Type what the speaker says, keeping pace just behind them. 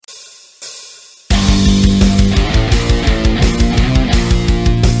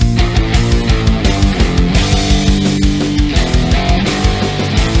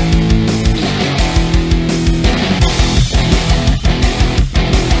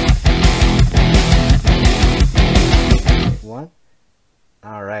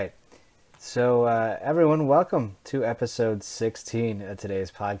Everyone, welcome to episode 16 of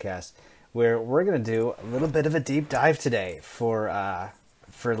today's podcast, where we're going to do a little bit of a deep dive today. For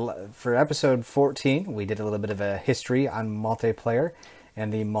episode 14, we did a little bit of a history on multiplayer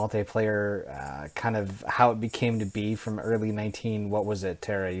and the multiplayer kind of how it became to be from early 19. What was it,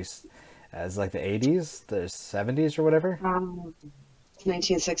 Tara? As like the 80s, the 70s, or whatever.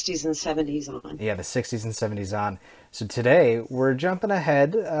 1960s and 70s on. Yeah, the 60s and 70s on. So today we're jumping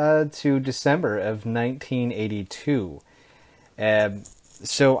ahead to December of 1982.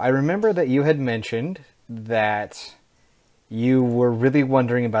 So I remember that you had mentioned that you were really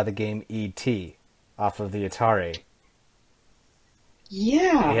wondering about the game E.T. off of the Atari.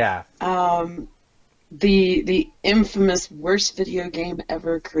 Yeah. Yeah, The infamous worst video game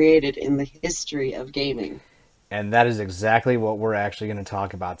ever created in the history of gaming. and that is exactly what we're actually going to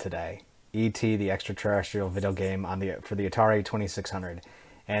talk about today. E.T., the extraterrestrial video game for the Atari 2600,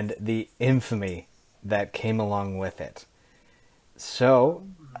 and the infamy that came along with it. So,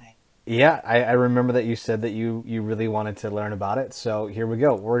 yeah, I remember that you said that you really wanted to learn about it. So here we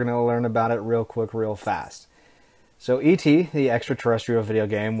go. We're going to learn about it real quick, real fast. So E.T., the extraterrestrial video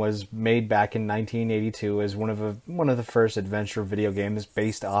game, was made back in 1982 as one of the first adventure video games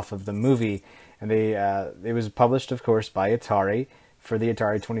based off of the movie, and it was published, of course, by Atari for the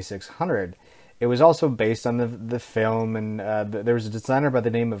Atari 2600. It was also based on the film, and there was a designer by the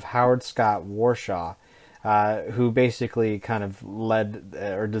name of Howard Scott Warshaw, who basically kind of led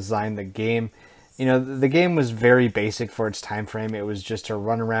or designed the game. You know, the game was very basic for its time frame. It was just to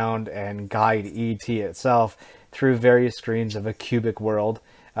run around and guide E.T. itself through various screens of a cubic world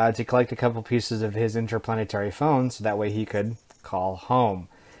to collect a couple pieces of his interplanetary phone, so that way he could call home,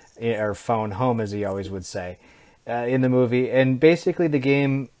 or phone home, as he always would say, in the movie. And basically, the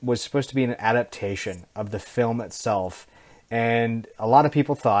game was supposed to be an adaptation of the film itself, and a lot of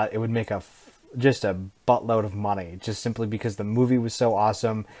people thought it would make just a buttload of money, just simply because the movie was so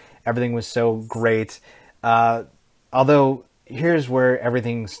awesome, everything was so great. Although, here's where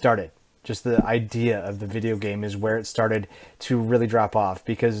everything started. Just the idea of the video game is where it started to really drop off,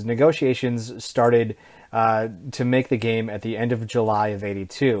 because negotiations started to make the game at the end of July of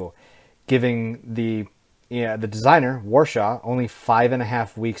 '82, giving the designer Warshaw only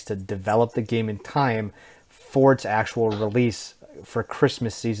 5.5 weeks to develop the game in time for its actual release for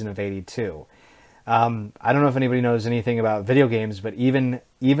Christmas season of '82. I don't know if anybody knows anything about video games, but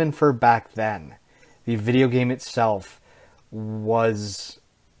even for back then, the video game itself was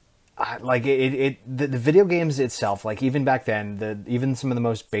the video games itself, like even back then, even some of the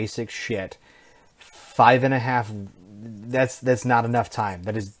most basic shit, 5.5, that's not enough time.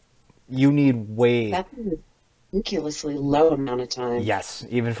 That is, you need way. That's a ridiculously low amount of time. Yes,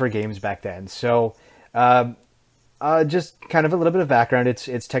 even for games back then. So, just kind of a little bit of background.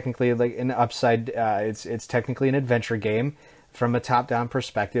 It's technically like an upside. It's technically an adventure game from a top-down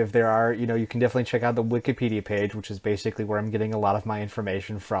perspective. There are, you can definitely check out the Wikipedia page, which is basically where I'm getting a lot of my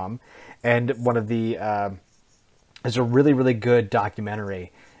information from. And one of the is a really, really good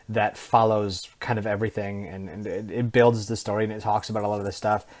documentary that follows kind of everything, and it builds the story, and it talks about a lot of this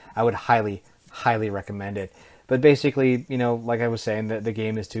stuff. I would highly, highly recommend it. But basically, like I was saying, the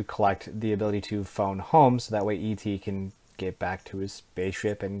game is to collect the ability to phone home, so that way E.T. can get back to his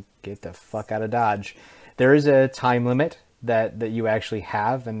spaceship and get the fuck out of Dodge. There is a time limit that you actually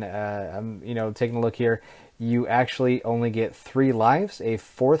have, and I'm taking a look here. You actually only get 3 lives. A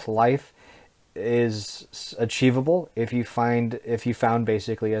 4th life is achievable if you found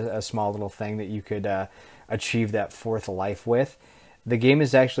basically a small little thing that you could achieve that 4th life with. The game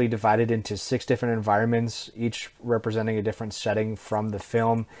is actually divided into 6 different environments, each representing a different setting from the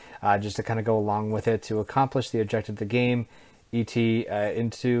film, just to kind of go along with it to accomplish the objective of the game. E.T.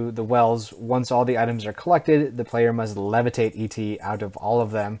 Into the wells. Once all the items are collected, the player must levitate E.T. out of all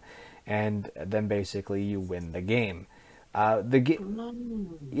of them, and then basically you win the game.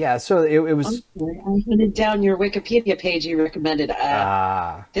 Yeah. So it was. I hunted down your Wikipedia page you recommended.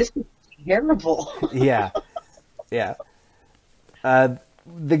 This is terrible. Yeah, yeah.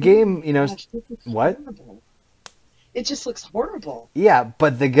 The game, Gosh, this is what? horrible. It just looks horrible. Yeah,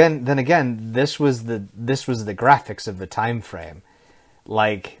 but then again, this was the graphics of the time frame.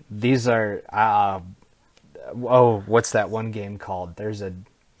 Like, these are what's that one game called? There's a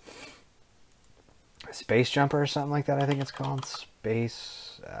Space Jumper or something like that, I think it's called.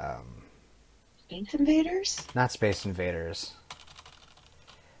 Space Invaders? Not Space Invaders.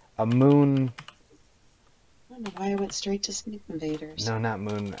 A Moon. I don't know why I went straight to Space Invaders. No, not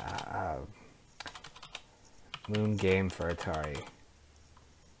Moon. Moon game for Atari.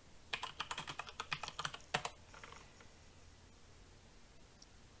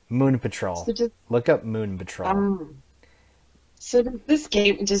 Moon Patrol. So just Look up Moon Patrol. so does this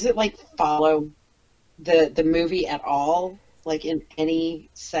game, does it like follow the movie at all? Like in any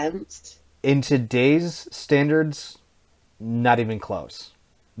sense? In today's standards, not even close.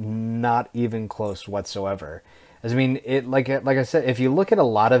 Not even close whatsoever. As I mean, it like I said, if you look at a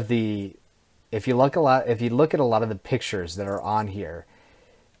lot of the if you look at a lot of the pictures that are on here,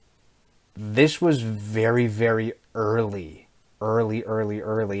 this was very, very early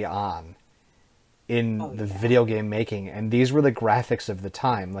on in the video game making, and these were the graphics of the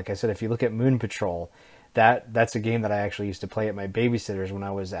time. Like I said, if you look at Moon Patrol, that's a game that I actually used to play at my babysitter's when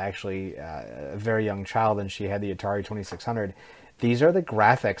I was actually a very young child, and she had the Atari 2600. These are the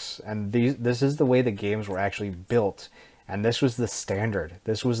graphics, and this is the way the games were actually built, and this was the standard.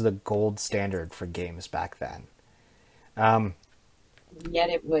 This was the gold standard for games back then. Yet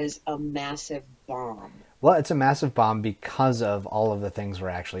it was a massive bomb. Well, it's a massive bomb because of all of the things we're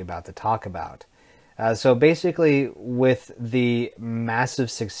actually about to talk about. So basically, with the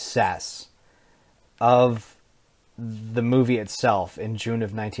massive success of the movie itself in June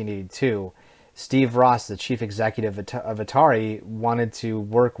of 1982, Steve Ross, the chief executive of Atari, wanted to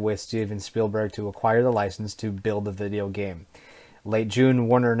work with Steven Spielberg to acquire the license to build the video game. Late June,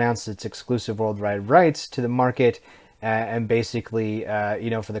 Warner announced its exclusive worldwide rights to the market, and basically,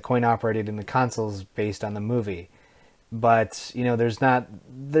 for the coin operated in the consoles based on the movie. But,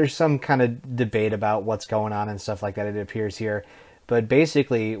 there's some kind of debate about what's going on and stuff like that, it appears here. But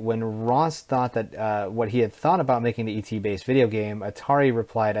basically, when Ross thought that what he had thought about making the ET-based video game, Atari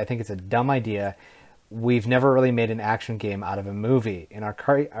replied, "I think it's a dumb idea. We've never really made an action game out of a movie. An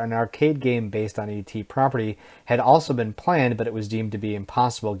arcade game based on ET property had also been planned, but it was deemed to be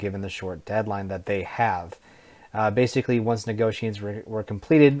impossible given the short deadline that they have." Basically, once negotiations were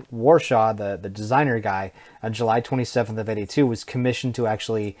completed, Warshaw, the designer guy, on July 27th of 82, was commissioned to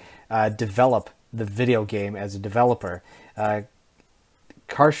actually develop the video game as a developer.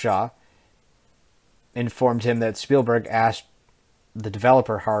 Kershaw informed him that Spielberg asked the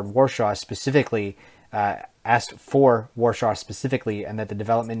developer, Howard Warshaw, specifically, and that the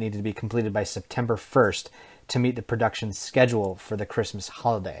development needed to be completed by September 1st to meet the production schedule for the Christmas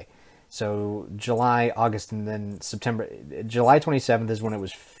holiday. So July, August, and then September. July 27th is when it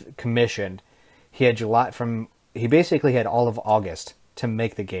was commissioned. He basically had all of August to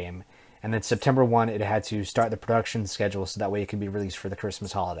make the game, and then September 1, it had to start the production schedule so that way it could be released for the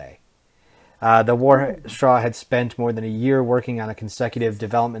Christmas holiday. The Warshaw had spent more than a year working on a consecutive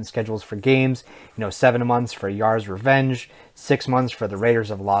development schedules for games. 7 months for Yar's Revenge, 6 months for the Raiders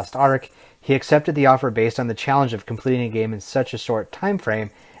of Lost Ark. He accepted the offer based on the challenge of completing a game in such a short time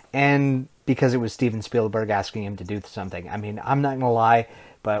frame, and because it was Steven Spielberg asking him to do something. I mean, I'm not going to lie,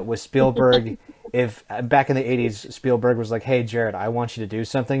 but with Spielberg, if back in the 80s, Spielberg was like, "Hey, Jared, I want you to do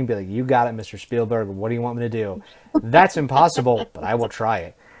something," be like, "You got it, Mr. Spielberg. What do you want me to do?" That's impossible, but I will try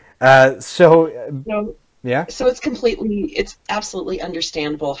it. Yeah. So it's absolutely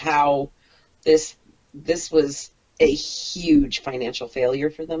understandable how this was a huge financial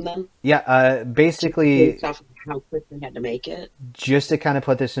failure for them then. Yeah, basically, based off of how quick they had to make it. Just to kind of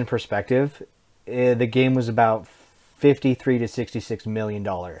put this in perspective, the game was about $53 to $66 million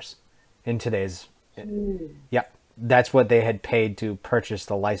in today's. Yeah, that's what they had paid to purchase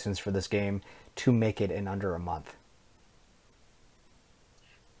the license for this game to make it in under a month.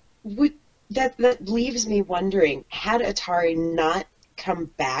 That leaves me wondering, had Atari not come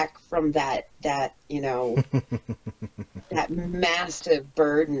back from that that massive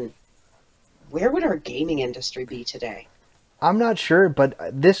burden, where would our gaming industry be today? I'm not sure, but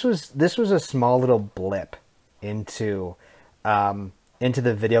this was a small little blip into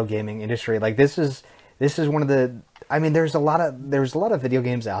the video gaming industry. Like this is one of the. I mean, there's a lot of video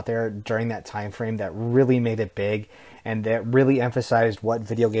games out there during that time frame that really made it big and that really emphasized what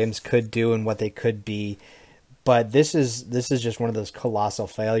video games could do and what they could be. But this is just one of those colossal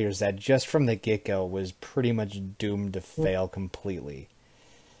failures that just from the get-go was pretty much doomed to fail completely.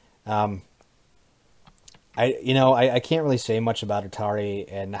 I can't really say much about Atari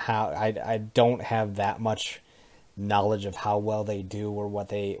and how I don't have that much knowledge of how well they do or what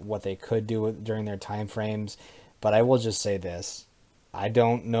they could do during their time frames, but I will just say this: I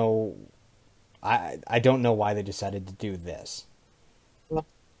don't know why they decided to do this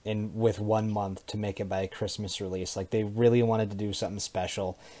with 1 month to make it by a Christmas release. Like they really wanted to do something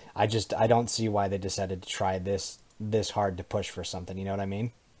special. I don't see why they decided to try this hard to push for something. You know what I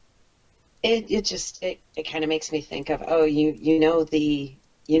mean? It kind of makes me think of, the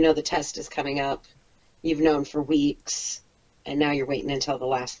test is coming up. You've known for weeks, and now you're waiting until the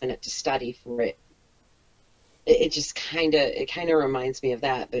last minute to study for it. it just kind of reminds me of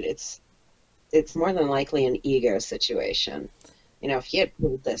that, but it's more than likely an ego situation. If he had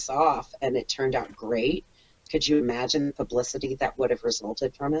pulled this off and it turned out great, could you imagine the publicity that would have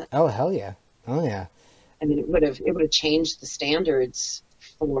resulted from it? Oh hell yeah. Oh yeah. I mean, it would have changed the standards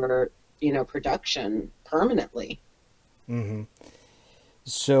for, production permanently. Hmm.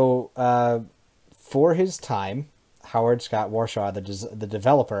 So for his time, Howard Scott Warshaw, the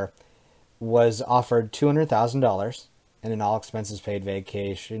developer, was offered $200,000 and an all expenses paid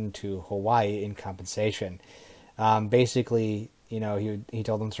vacation to Hawaii in compensation. Basically, he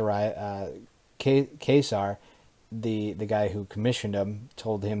told them to write. Kesar, the guy who commissioned him,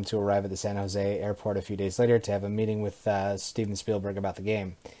 told him to arrive at the San Jose airport a few days later to have a meeting with Steven Spielberg about the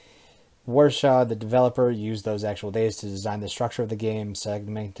game. Warshaw, the developer, used those actual days to design the structure of the game,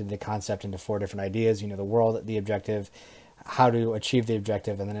 segmented the concept into four different ideas: the world, the objective, how to achieve the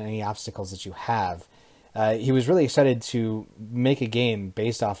objective, and then any obstacles that you have. He was really excited to make a game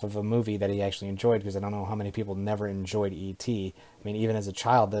based off of a movie that he actually enjoyed, because I don't know how many people never enjoyed E.T. I mean, even as a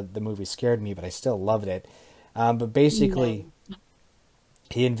child, the movie scared me, but I still loved it. But basically, No,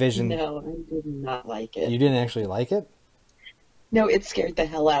 he envisioned. no, I did not like it. You didn't actually like it? No, it scared the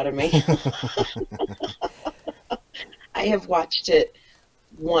hell out of me. I have watched it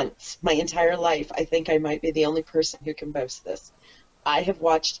once my entire life. I think I might be the only person who can boast this. I have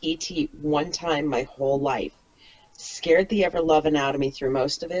watched E.T. one time my whole life. Scared the ever loving out of me through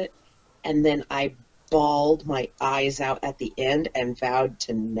most of it, and then I bawled my eyes out at the end and vowed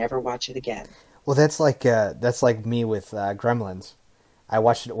to never watch it again. Well, that's like me with Gremlins. I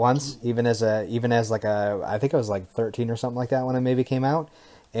watched it once, even as like a I think I was like 13 or something like that when it maybe came out,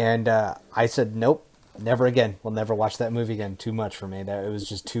 and I said nope, never again. We'll never watch that movie again. Too much for me. That it was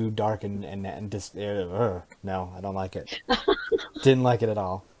just too dark and just no, I don't like it. Didn't like it at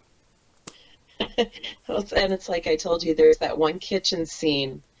all. And it's like I told you, there's that one kitchen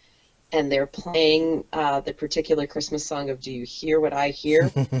scene, and they're playing the particular Christmas song of "Do You Hear What I Hear?"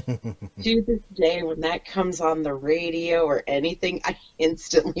 To this day, when that comes on the radio or anything, I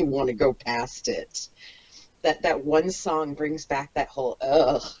instantly want to go past it. That one song brings back that whole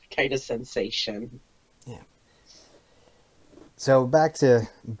ugh kind of sensation. Yeah. So back to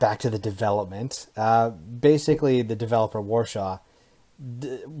the development. Basically, the developer Warshaw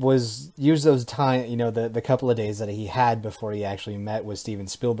was used those time, the couple of days that he had before he actually met with Steven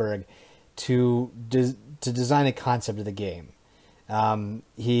Spielberg to design a concept of the game.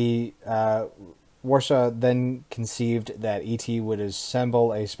 He Warshaw then conceived that E.T. would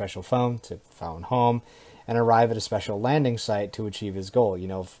assemble a special phone to phone home and arrive at a special landing site to achieve his goal.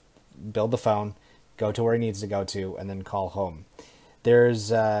 Build the phone, go to where he needs to go to, and then call home.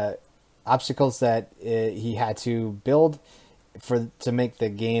 There's obstacles that he had to build to make the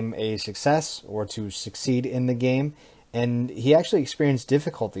game a success or to succeed in the game. And he actually experienced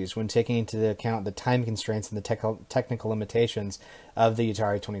difficulties when taking into account the time constraints and the technical limitations of the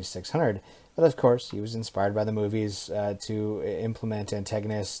Atari 2600. But of course, he was inspired by the movies to implement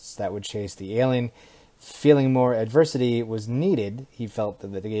antagonists that would chase the alien. Feeling more adversity was needed, he felt that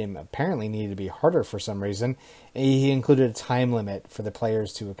the game apparently needed to be harder for some reason. He included a time limit for the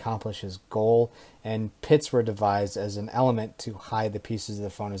players to accomplish his goal, and pits were devised as an element to hide the pieces of the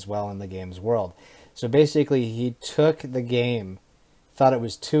phone as well in the game's world. So basically, he took the game, thought it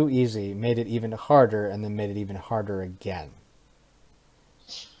was too easy, made it even harder, and then made it even harder again.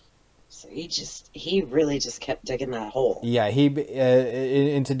 So he really just kept digging that hole. Yeah, he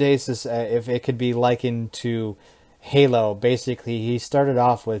in today's if it could be likened to Halo, basically he started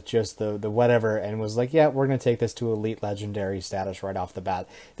off with just the whatever and was like, yeah, we're going to take this to elite legendary status right off the bat.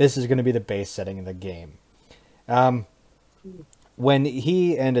 This is going to be the base setting of the game. When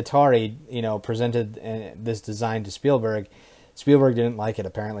he and Atari, presented this design to Spielberg, Spielberg didn't like it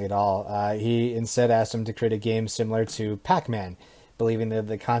apparently at all. He instead asked him to create a game similar to Pac-Man, believing that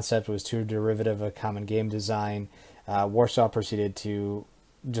the concept was too derivative of a common game design. Warsaw proceeded to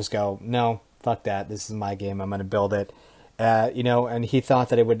just go, no, fuck that. This is my game. I'm going to build it. And he thought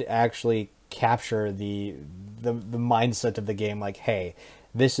that it would actually capture the mindset of the game. Like, hey,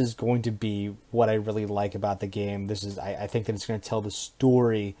 this is going to be what I really like about the game. I think that it's going to tell the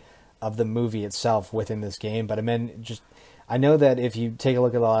story of the movie itself within this game. But I know that if you take a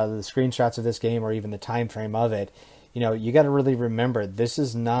look at a lot of the screenshots of this game or even the time frame of it, you got to really remember this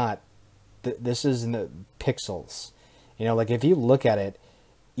is not, this is in the pixels. Like if you look at it,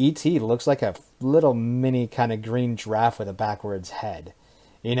 E.T. looks like a little mini kind of green giraffe with a backwards head.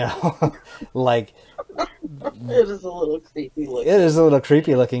 Like It is a little creepy looking. it is a little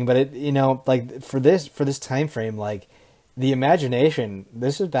creepy looking, but it, like for this time frame, like the imagination.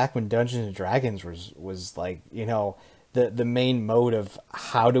 This is back when Dungeons and Dragons was like, the main mode of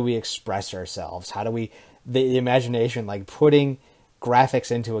how do we express ourselves, how do we the imagination, like putting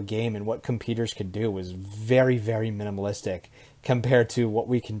graphics into a game and what computers could do was very, very minimalistic compared to what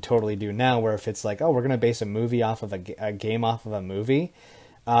we can totally do now, where if it's like, oh, we're going to base a movie off of a game off of a movie,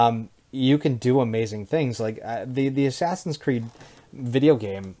 you can do amazing things. Like the Assassin's Creed video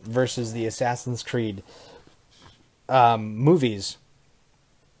game versus the Assassin's Creed movies.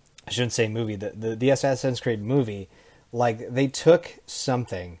 I shouldn't say movie. The Assassin's Creed movie, like they took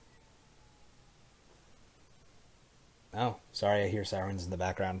something. Oh, sorry, I hear sirens in the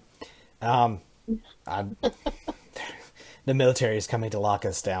background. Um, I'm, the military is coming to lock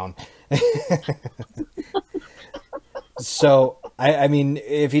us down. So, I mean,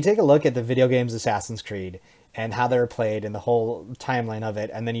 if you take a look at the video games Assassin's Creed and how they're played and the whole timeline of it,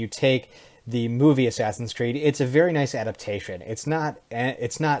 and then you take the movie Assassin's Creed, it's a very nice adaptation. It's not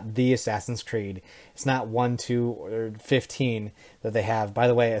the Assassin's Creed. It's not 1, 2, or 15 that they have. By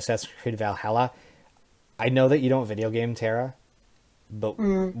the way, Assassin's Creed Valhalla, I know that you don't video game, Tara, but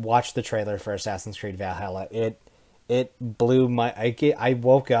watch the trailer for Assassin's Creed Valhalla. It blew my... I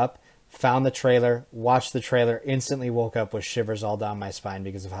woke up, found the trailer, watched the trailer, instantly woke up with shivers all down my spine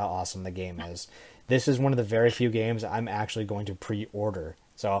because of how awesome the game is. This is one of the very few games I'm actually going to pre-order.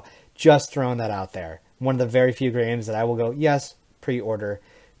 So just throwing that out there. One of the very few games that I will go, yes, pre-order.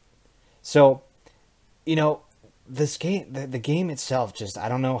 So, this game, the game itself, just I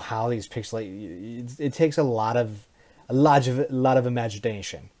don't know how these pixelate. It takes a lot of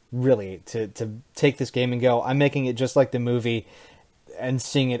imagination, really, to take this game and go, I'm making it just like the movie, and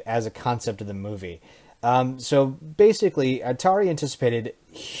seeing it as a concept of the movie. So basically, Atari anticipated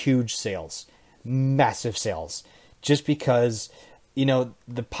huge sales, massive sales, just because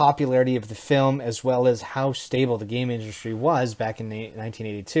the popularity of the film as well as how stable the game industry was back in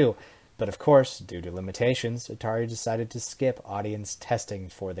 1982. But of course, due to limitations, Atari decided to skip audience testing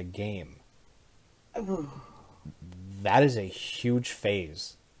for the game. Ooh. That is a huge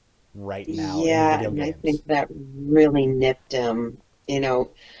phase right now Yeah, in video and I games. think that really nipped him,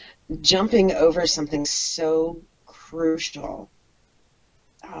 jumping over something so crucial.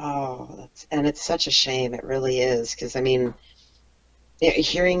 Oh, and it's such a shame. It really is, because I mean,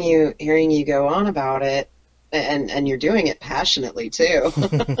 hearing you go on about it, and you're doing it passionately too.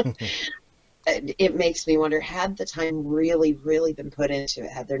 It makes me wonder, had the time really, really been put into it,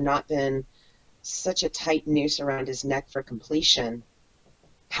 had there not been such a tight noose around his neck for completion,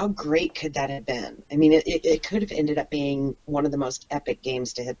 how great could that have been? I mean, it could have ended up being one of the most epic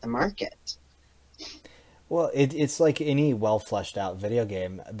games to hit the market. Well, it's like any well fleshed out video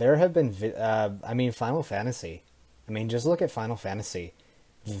game. There have been, Final Fantasy. I mean, just look at Final Fantasy.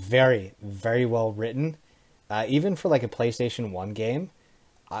 Very, very well written. Even for like a PlayStation 1 game.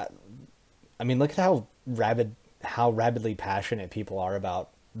 I mean, look at how rabidly passionate people are about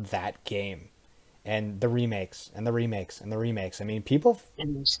that game. And the remakes, and the remakes, and the remakes. I mean,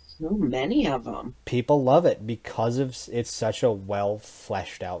 And there's so many of them. people love it because it's such a well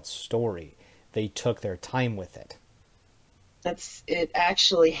fleshed out story. They took their time with it. It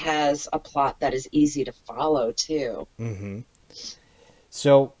actually has a plot that is easy to follow too. Hmm.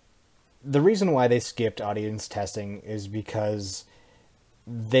 So the reason why they skipped audience testing is because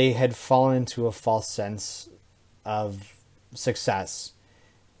they had fallen into a false sense of success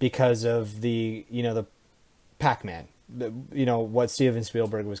because of the Pac-Man, what Steven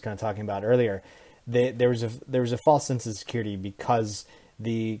Spielberg was kind of talking about earlier. There was a false sense of security because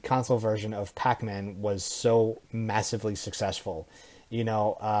the console version of Pac-Man was so massively successful.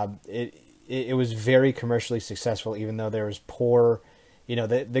 It was very commercially successful, even though there was poor.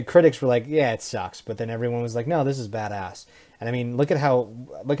 The critics were like, yeah, it sucks, but then everyone was like, no, this is badass. And I mean, look at how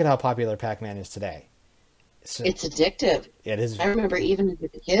popular Pac-Man is today. So, It's addictive. it is. I remember even as a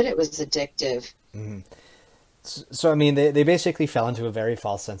kid, it was addictive. So I mean, they basically fell into a very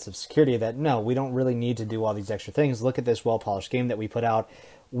false sense of security that no, we don't really need to do all these extra things. Look at this well polished game that we put out.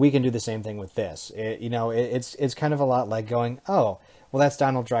 We can do the same thing with this. It's kind of a lot like going, oh, well, that's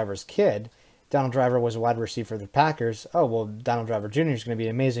Donald Driver's kid. Donald Driver was a wide receiver for the Packers. Oh, well, Donald Driver Jr. is going to be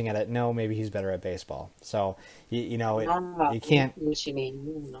amazing at it. No, maybe he's better at baseball. So Ah, you I see can't, what you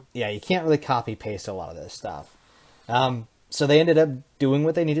mean. yeah, you can't really copy paste a lot of this stuff. So they ended up doing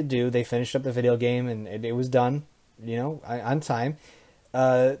what they needed to do. They finished up the video game, and it was done, on time.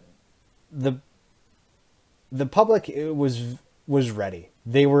 Uh, the the public was ready.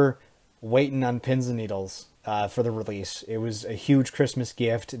 They were waiting on pins and needles for the release. It was a huge Christmas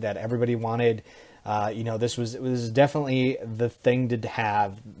gift that everybody wanted. This was definitely the thing to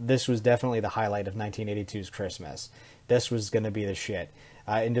have. This was definitely the highlight of 1982's Christmas. this was going to be the shit.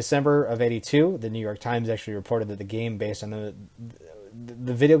 In December of '82, the New York Times actually reported that the game based on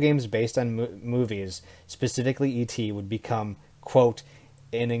the video games based on movies, specifically E.T., would become, quote,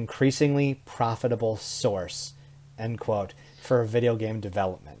 an increasingly profitable source, end quote, for video game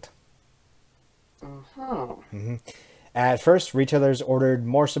development. Uh-huh. Mm-hmm. At first, retailers ordered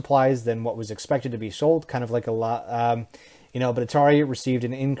more supplies than what was expected to be sold, kind of like a lot, but Atari received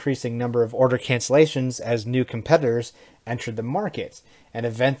an increasing number of order cancellations as new competitors entered the market, an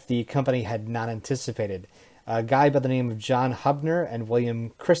event the company had not anticipated. A guy by the name of John Hubner and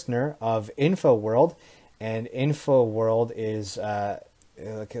William Christner of InfoWorld, and InfoWorld is,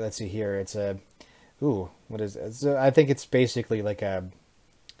 okay, let's see here, it's what is it? So I think it's basically like a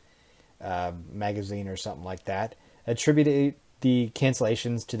magazine or something like that, attributed the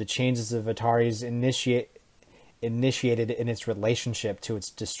cancellations to the changes of Atari's initiated in its relationship to its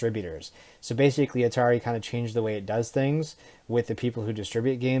distributors. So basically, Atari kind of changed the way it does things with the people who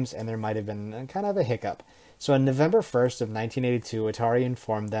distribute games, and there might have been kind of a hiccup. So on November 1st of 1982, Atari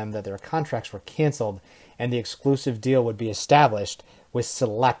informed them that their contracts were canceled and the exclusive deal would be established with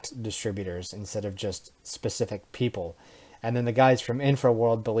select distributors instead of just specific people. And then the guys from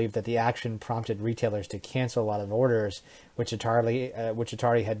InfoWorld believed that the action prompted retailers to cancel a lot of orders, which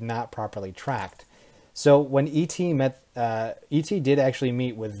Atari had not properly tracked. So when E.T. did actually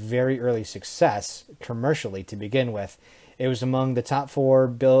meet with very early success commercially to begin with. It was among the top four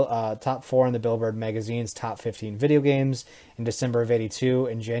in the Billboard magazine's top 15 video games in December of '82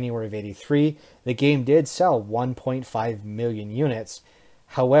 and January of '83. The game did sell 1.5 million units.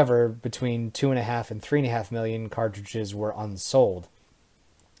 However, between 2.5 and 3.5 million cartridges were unsold.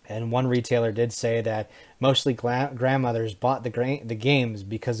 And one retailer did say that mostly grandmothers bought the games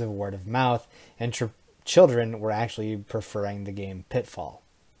because of word of mouth, and children were actually preferring the game Pitfall.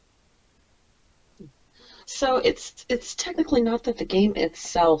 So it's technically not that the game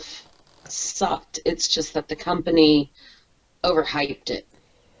itself sucked. It's just that the company overhyped it.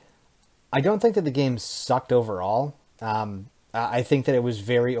 I don't think that the game sucked overall. I think that it was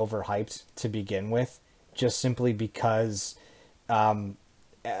very overhyped to begin with, just simply because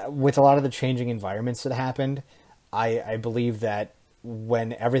with a lot of the changing environments that happened, I believe that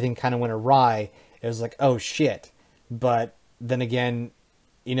when everything kind of went awry, it was like, oh shit. But then again,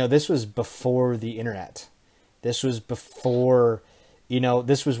 this was before the internet. This was before,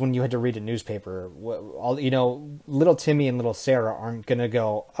 this was when you had to read a newspaper. Little Timmy and little Sarah aren't going to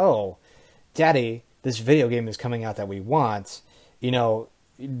go, oh, Daddy, this video game is coming out that we want. Tim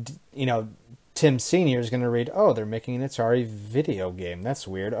Sr. is going to read, oh, they're making an Atari video game. That's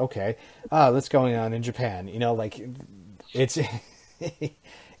weird. Okay. What's going on in Japan? It's,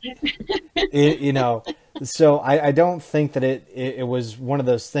 so I don't think that it was one of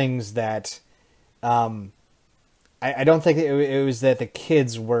those things that, I don't think it was that the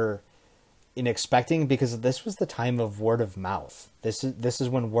kids were expecting, because this was the time of word of mouth. This is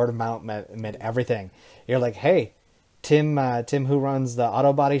when word of mouth meant everything. You're like, hey, Tim who runs the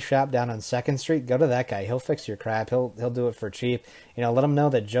auto body shop down on 2nd Street, go to that guy. He'll fix your crap. He'll do it for cheap. Let him know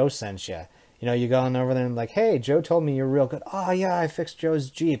that Joe sent you. You go on over there and like, hey, Joe told me you're real good. Oh yeah, I fixed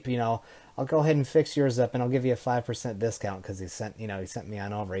Joe's Jeep. I'll go ahead and fix yours up, and I'll give you a 5% discount because he sent me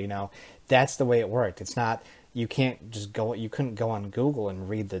on over. That's the way it worked. It's not. You can't just go. You couldn't go on Google and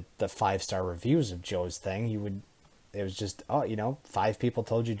read the 5-star reviews of Joe's thing. It was just, 5 people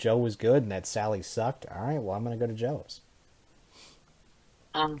told you Joe was good and that Sally sucked. All right, well, I'm going to go to Joe's.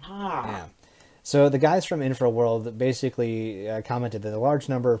 Yeah. So the guys from InfoWorld basically commented that a large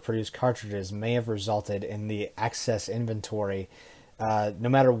number of produced cartridges may have resulted in the excess inventory, no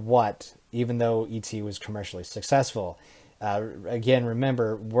matter what, even though E.T. was commercially successful. Again,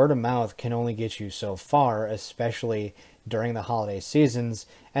 remember, word of mouth can only get you so far, especially during the holiday seasons,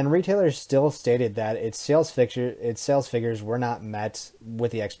 and retailers still stated that its sales figures were not met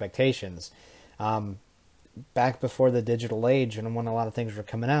with the expectations. Back before the digital age, and when a lot of things were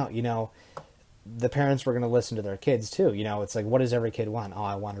coming out, the parents were going to listen to their kids too. It's like, what does every kid want? Oh,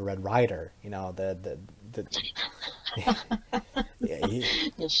 I want a Red Ryder. You'll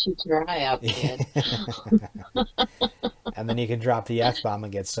shoot your eye out, kid. And then you can drop the F-bomb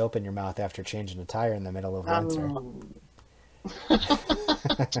and get soap in your mouth after changing a tire in the middle of winter.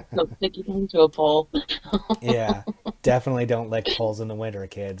 Go stick it into a pole. Yeah, definitely don't lick poles in the winter,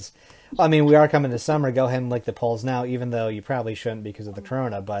 kids. I mean, we are coming to summer. Go ahead and lick the poles now, even though you probably shouldn't because of the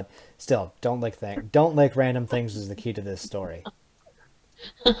corona. But still, don't lick random things is the key to this story.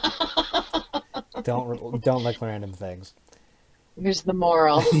 Don't lick random things. Here's the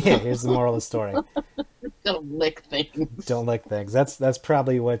moral. Yeah, here's the moral of the story. Don't lick things. Don't lick things. That's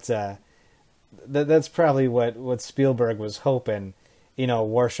probably what that's probably what Spielberg was hoping.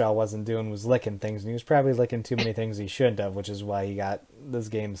 Warsaw wasn't doing was licking things, and he was probably licking too many things he shouldn't have, which is why he got this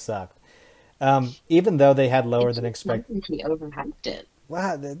game sucked. Even though they had lower It than just sounds expected, like he overhyped it.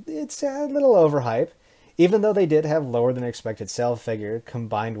 wow, it's a little overhype. Even though they did have lower than expected sale figure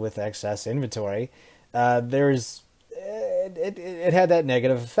combined with excess inventory, there's it had that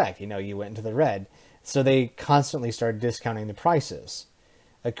negative effect. You went into the red, so they constantly started discounting the prices.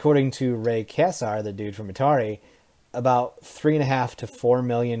 According to Ray Kassar, the dude from Atari, about 3.5 to 4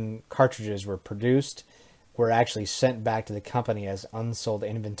 million cartridges were produced, were actually sent back to the company as unsold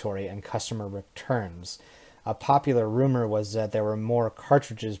inventory and customer returns. A popular rumor was that there were more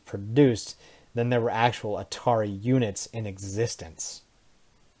cartridges produced than there were actual Atari units in existence.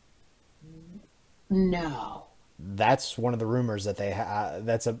 No. That's one of the rumors that they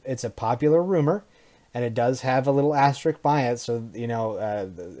it's a popular rumor, and it does have a little asterisk by it. So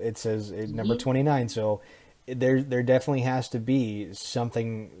it says number 29. So there definitely has to be some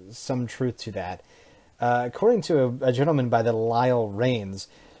truth to that. According to a gentleman by the Lyle Rains,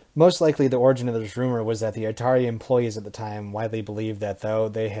 most likely the origin of this rumor was that the Atari employees at the time widely believed that though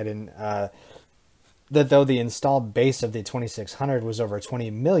the installed base of the 2600 was over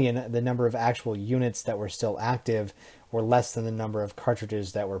 20 million, the number of actual units that were still active were less than the number of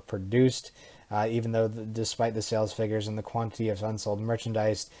cartridges that were produced. Even though, despite the sales figures and the quantity of unsold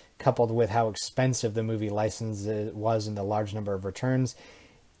merchandise, coupled with how expensive the movie license was and the large number of returns,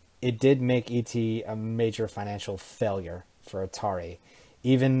 it did make E.T. a major financial failure for Atari.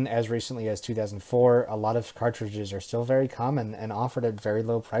 Even as recently as 2004, a lot of cartridges are still very common and offered at very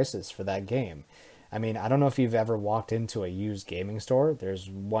low prices for that game. I mean, I don't know if you've ever walked into a used gaming store. There's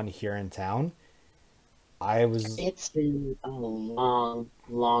one here in town. It's been a long,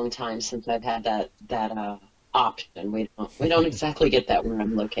 long time since I've had that option. We don't exactly get that where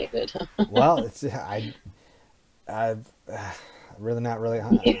I'm located. Well, I really not really,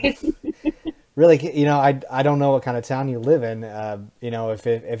 really, I don't know what kind of town you live in.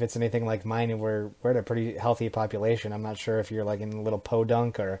 If it's anything like mine, and we're at a pretty healthy population. I'm not sure if you're like in a little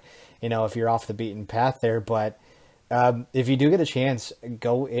podunk or, if you're off the beaten path there, but. If you do get a chance,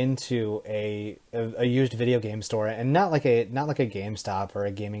 go into a used video game store, and not like a GameStop or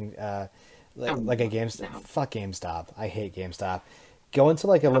a gaming like a GameStop. No. Fuck GameStop. I hate GameStop. Go into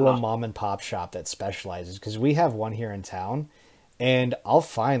like a little mom and pop shop that specializes, because we have one here in town, and I'll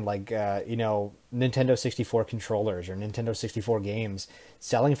find like Nintendo 64 controllers or Nintendo 64 games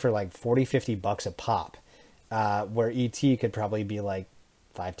selling for like 40-50 bucks a pop, where ET could probably be like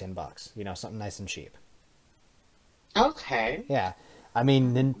 $5-10, something nice and cheap. Okay. Yeah, I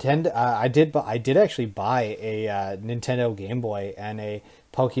mean Nintendo. I did actually buy a Nintendo Game Boy and a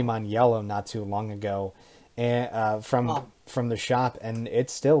Pokemon Yellow not too long ago, and Oh, from the shop, and it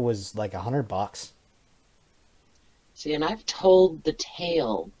still was like $100. see, and I've told the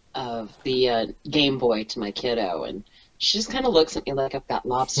tale of the Game Boy to my kiddo, and she just kind of looks at me like I've got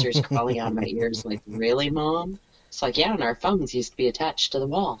lobsters crawling out of my ears. Like, really, Mom? It's like, yeah, and our phones used to be attached to the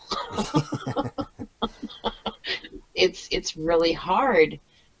wall. It's really hard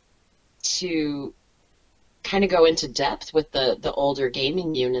to kind of go into depth with the older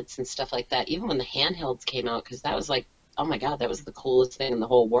gaming units and stuff like that, even when the handhelds came out, because that was like, oh my God, that was the coolest thing in the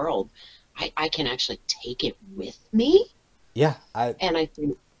whole world. I can actually take it with me, Yeah, I and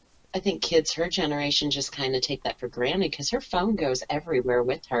I think kids her generation just kind of take that for granted because her phone goes everywhere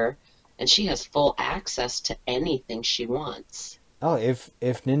with her, and she has full access to anything she wants. Oh, if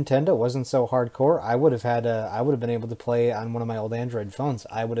Nintendo wasn't so hardcore, I would have been able to play on one of my old Android phones.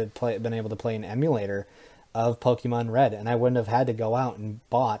 I would have been able to play an emulator of Pokemon Red, and I wouldn't have had to go out and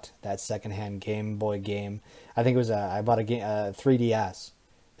bought that secondhand Game Boy game. I think it was I bought a 3DS,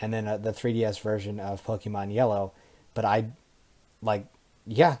 and then the 3DS version of Pokemon Yellow. But like,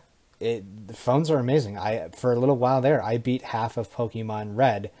 yeah, the phones are amazing. For a little while there, I beat half of Pokemon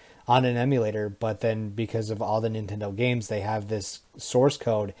Red on an emulator, but then because of all the Nintendo games, they have this source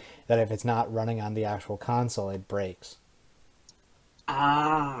code that if it's not running on the actual console, it breaks.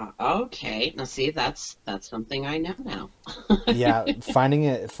 Ah, okay. Now see, that's something I know now. Yeah, finding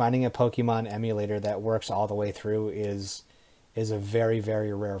a Pokemon emulator that works all the way through is a very,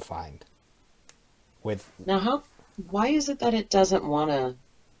 very rare find. With Now, why is it that it doesn't want to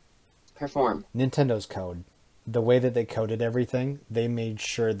perform? Nintendo's code, the way that they coded everything, they made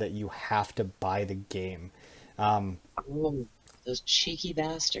sure that you have to buy the game. Um, Oh, those cheeky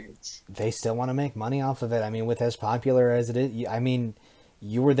bastards. they still want to make money off of it. I mean, with as popular as it is, I mean,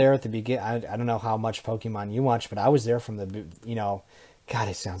 you were there at the beginning. I don't know how much Pokemon you watched, but I was there from God,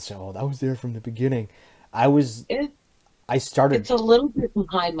 it sounds so old. I was there from the beginning. I was It I started. It's a little bit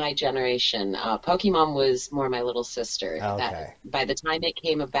behind my generation. Pokemon was more my little sister. That Okay, by the time it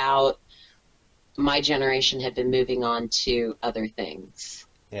came about, my generation had been moving on to other things.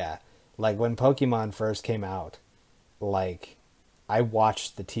 yeah, like when Pokemon first came out, like I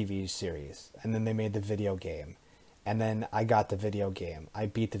watched the TV series, and then they made the video game, and then I got the video game. I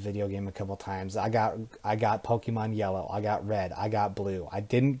beat the video game a couple times. I got Pokemon Yellow. I got Red. I got Blue. I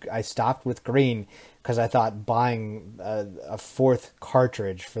didn't. I stopped with Green because I thought buying a fourth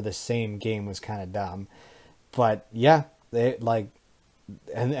cartridge for the same game was kind of dumb. But yeah, they like,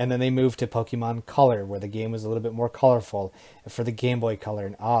 and then they moved to Pokemon Color, where the game was a little bit more colorful for the Game Boy Color,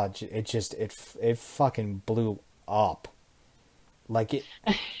 and it fucking blew up. Like it,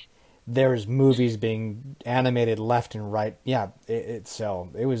 there's movies being animated left and right. Yeah, so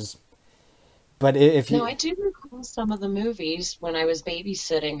it was. But if No, you, I do recall some of the movies when I was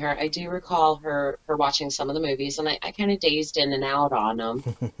babysitting her. I do recall her watching some of the movies, and I kind of dazed in and out on them.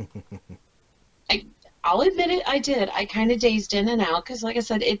 I I'll admit it, I did. I kind of dazed in and out because, like I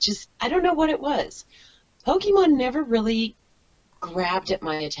said, it just I don't know what it was. Pokemon never really grabbed at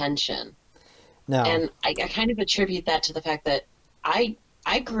my attention, no, and I kind of attribute that to the fact that I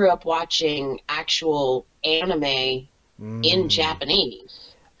I grew up watching actual anime in mm,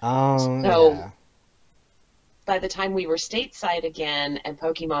 Japanese. So yeah, by the time we were stateside again and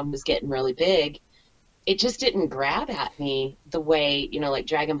Pokemon was getting really big, it just didn't grab at me the way, like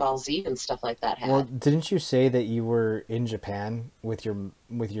Dragon Ball Z and stuff like that well, had. didn't you say that you were in Japan with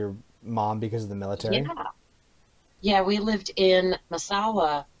your mom because of the military? Yeah. Yeah, we lived in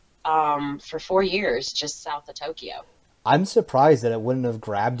Masawa for 4 years, just south of Tokyo. I'm surprised that it wouldn't have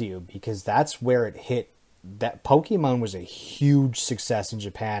grabbed you because that's where it hit. That Pokemon was a huge success in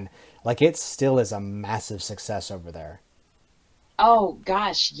Japan. Like it still is a massive success over there. Oh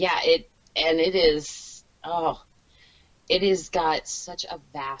gosh, yeah, it is it has got such a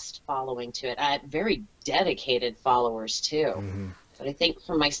vast following to it. Very dedicated followers too. Hmm. But I think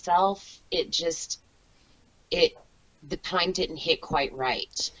for myself, it the time didn't hit quite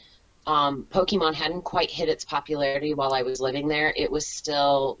right. Pokemon hadn't quite hit its popularity while I was living there. It was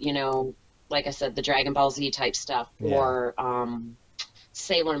still, like I said, the Dragon Ball Z type stuff Yeah. or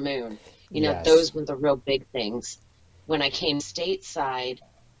Sailor Moon. Yes. Those were the real big things. When I came stateside,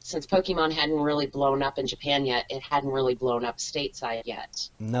 since Pokemon hadn't really blown up in Japan yet, it hadn't really blown up stateside yet.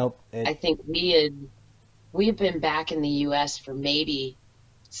 Nope. I think we had been back in the US for maybe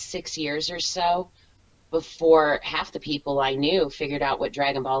 6 years or so before half the people I knew figured out what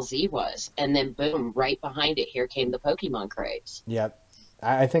Dragon Ball Z was. And then boom, right behind it, here came the Pokemon craze. Yep.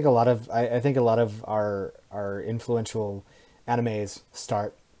 I think a lot of I think a lot of our influential animes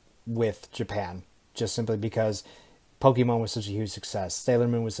start with Japan, just simply because Pokemon was such a huge success, Sailor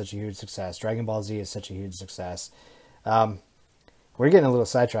Moon was such a huge success, Dragon Ball Z is such a huge success. We're getting a little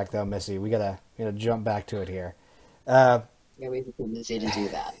sidetracked though, Missy. We gotta jump back to it here. Uh, Yeah, we have a tendency to do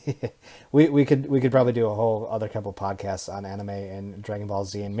that. we could probably do a whole other couple podcasts on anime and Dragon Ball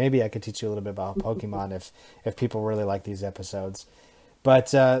Z, and maybe I could teach you a little bit about Pokemon if people really like these episodes.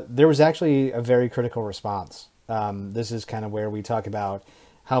 But there was actually a very critical response. This is kind of where we talk about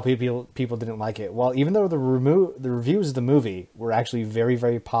how people didn't like it. Well, even though the reviews of the movie were actually very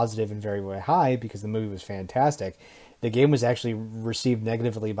very positive and very very high because the movie was fantastic, the game was actually received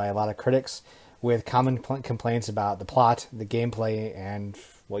negatively by a lot of critics with common complaints about the plot, the gameplay, and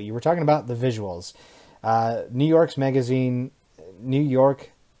what you were talking about, the visuals. New York's magazine, New York,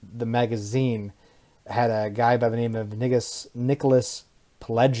 the magazine had a guy by the name of Nicholas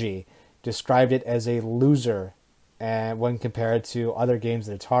Pileggi described it as a loser, and when compared to other games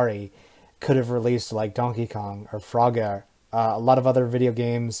that Atari could have released, like Donkey Kong or Frogger, a lot of other video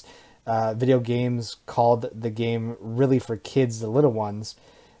games called the game really for kids, the little ones.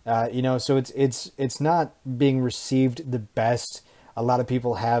 So it's not being received the best. A lot of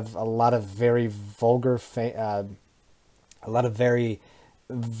people have a lot of very a lot of very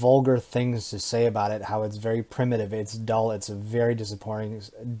vulgar things to say about it. How it's very primitive, it's dull, it's a very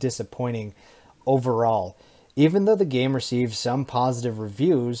disappointing overall. Even though the game received some positive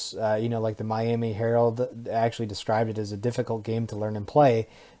reviews, like the Miami Herald actually described it as a difficult game to learn and play,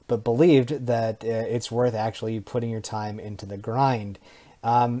 but believed that it's worth actually putting your time into the grind.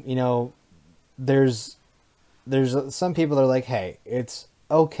 Um, you know, there's there's some people that are like, hey, it's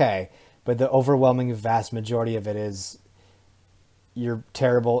okay, but the overwhelming vast majority of it is you're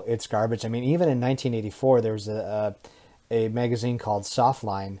terrible, it's garbage. I mean, even in 1984, there was a magazine called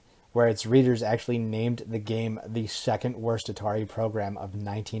Softline where its readers actually named the game the second worst Atari program of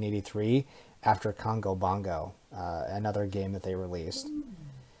 1983 after Congo Bongo, another game that they released.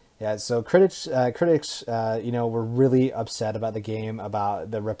 Yeah, so critics, were really upset about the game, about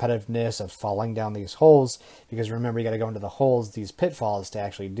the repetitiveness of falling down these holes. Because remember, you got to go into the holes, these pitfalls, to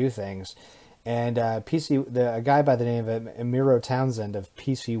actually do things. And a guy by the name of Emiro Townsend of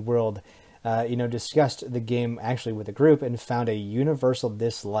PC World, discussed the game actually with the group and found a universal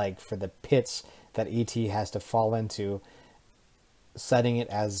dislike for the pits that ET has to fall into, citing it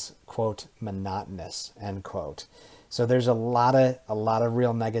as, quote, monotonous, end quote. So there's a lot of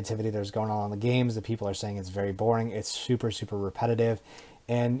real negativity that's going on in the games. The people are saying it's very boring. It's super, super repetitive.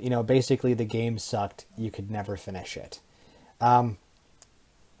 And, basically the game sucked. You could never finish it.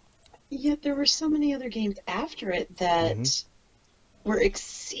 Yet there were so many other games after it Mm-hmm. that were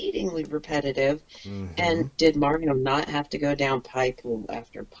exceedingly repetitive. Mm-hmm. And did Mario not have to go down pipe hole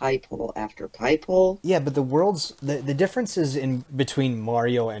after pipe hole after pipe hole? Yeah, but the differences in between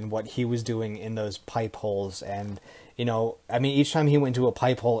Mario and what he was doing in those pipe holes, and each time he went to a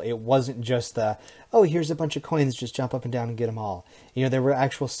pipe hole, it wasn't just oh, here's a bunch of coins, just jump up and down and get them all. There were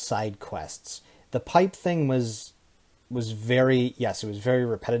actual side quests. The pipe thing was very, yes, it was very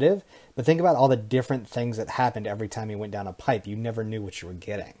repetitive, but think about all the different things that happened every time you went down a pipe. You never knew what you were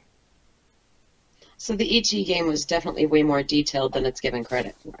getting. So the ET game was definitely way more detailed than it's given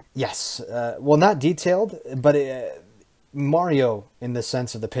credit for. Yes, well, not detailed, but Mario, in the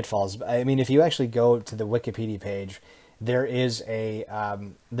sense of the pitfalls. I mean, if you actually go to the Wikipedia page, there's a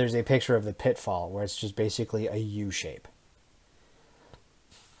picture of the pitfall where it's just basically a U shape.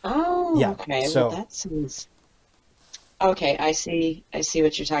 Oh, Yeah. okay. Well, So that sounds okay. I see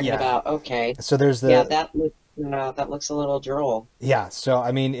what you're talking yeah. about. Okay. So there's Yeah, the that looks a little droll. yeah. So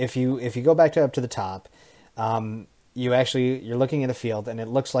I mean, if you go back to up to the top, you're looking at a field and it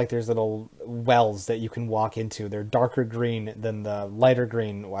looks like there's little wells that you can walk into. They're darker green than the lighter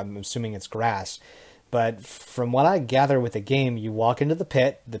green. Well, I'm assuming it's grass. But from what I gather with the game, you walk into the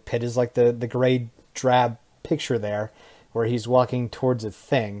pit. The pit is like the gray drab picture there, where he's walking towards a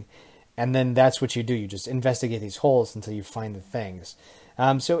thing, and then that's what you do. You just investigate these holes until you find the things.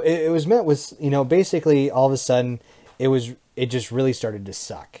 So it was met with, basically all of a sudden it just really started to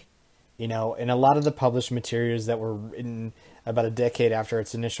suck. And a lot of the published materials that were written about a decade after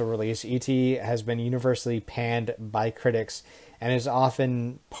its initial release, ET has been universally panned by critics and is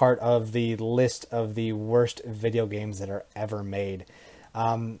often part of the list of the worst video games that are ever made.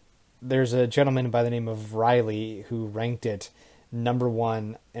 There's a gentleman by the name of Riley who ranked it number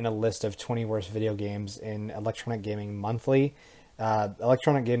one in a list of 20 worst video games in Electronic Gaming Monthly.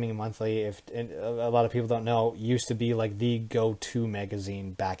 Electronic Gaming Monthly, if a lot of people don't know, used to be like the go-to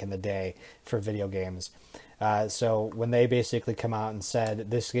magazine back in the day for video games. So when they basically come out and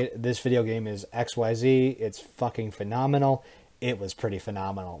said this video game is XYZ, it's fucking phenomenal, it was pretty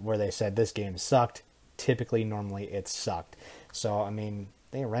phenomenal. Where they said this game sucked, typically normally it sucked. So I mean,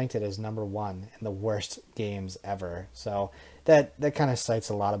 they ranked it as number one in the worst games ever. So that kind of cites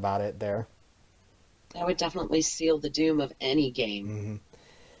a lot about it there. That would definitely seal the doom of any game.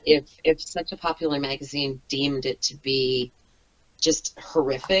 Hmm. If such a popular magazine deemed it to be just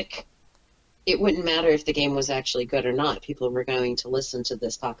horrific, it wouldn't matter if the game was actually good or not. People were going to listen to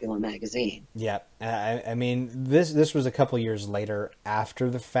this popular magazine. Yeah, I mean this was a couple years later after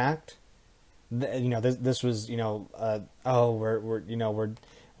the fact. This was oh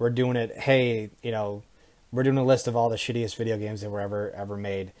we're doing it. Hey, we're doing a list of all the shittiest video games that were ever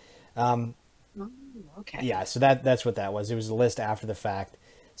made. Oh, okay. Yeah, so that's what that was. It was a list after the fact.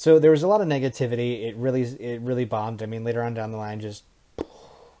 So there was a lot of negativity. It really bombed. I mean, later on down the line, just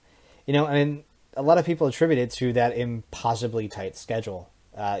I mean, a lot of people attribute it to that impossibly tight schedule.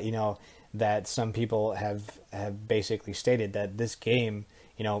 That some people have basically stated that this game,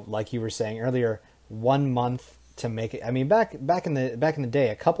 like you were saying earlier, 1 month to make it. I mean, back in the day,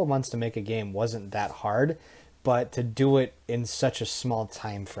 a couple months to make a game wasn't that hard, but to do it in such a small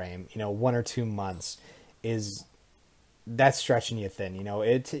time frame, 1 or 2 months, is that's stretching you thin.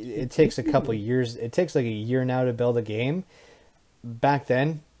 It takes a couple years. It takes like a year now to build a game. Back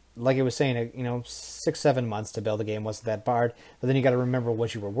then, like I was saying, 6-7 months to build a game wasn't that hard. But then you got to remember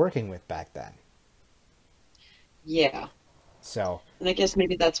what you were working with back then. Yeah. So And I guess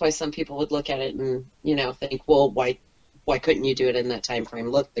maybe that's why some people would look at it and, think, well, why couldn't you do it in that time frame?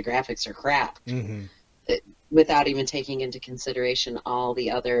 Look, the graphics are crap. hmm Without even taking into consideration all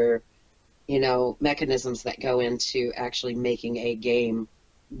the other, mechanisms that go into actually making a game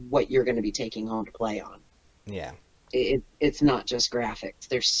what you're going to be taking home to play on. yeah. It's not just graphics.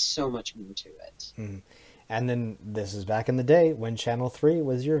 There's so much more to it. And then this is back in the day when Channel 3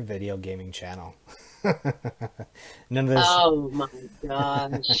 was your video gaming channel. None of this, Oh my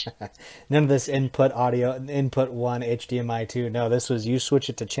gosh. none of this input audio, input one, HDMI two. No, this was you switch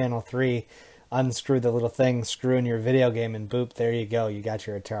it to channel three, unscrew the little thing, screw in your video game, and boop, there you go. You got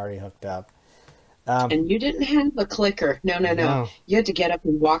your Atari hooked up. And you didn't have a clicker. No, no, no. No, You had to get up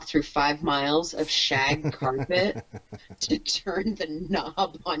and walk through 5 miles of shag carpet to turn the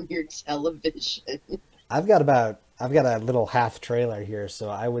knob on your television. I've got a little half trailer here, so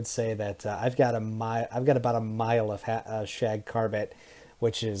I would say that I've got about a mile of shag carpet,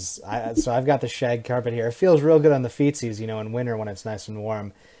 which is so I've got the shag carpet here. It feels real good on the feetsies, in winter when it's nice and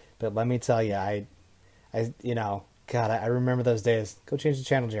warm. But let me tell you, God, I remember those days. Go change the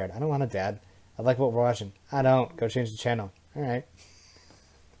channel, Jared. I don't want it, Dad. I like what we're watching. I don't. Go change the channel. All right.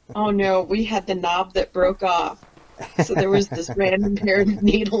 Oh no, we had the knob that broke off. So there was this random pair of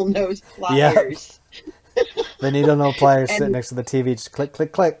needle nose Yep. pliers. The needle no pliers sitting And next to the TV. Just click,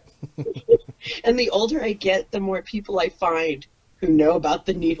 click, click. and the older I get, the more people I find who know about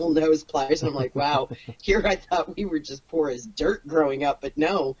the needle nose pliers. And I'm like, wow, here I thought we were just poor as dirt growing up, but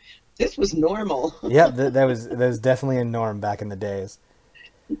no, this was normal. Yep, that was definitely a norm back in the days.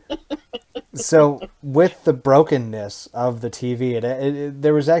 So with the brokenness of the TV,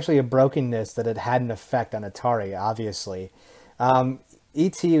 there was actually a brokenness that it had an effect on Atari. Obviously,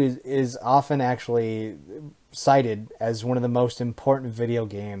 ET is often actually cited as one of the most important video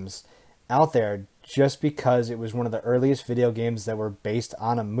games out there, just because it was one of the earliest video games that were based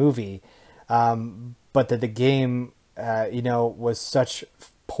on a movie, but that the game, was such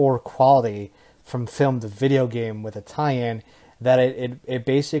poor quality from film to video game with a tie-in that it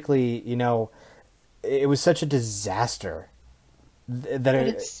basically, it was such a disaster that But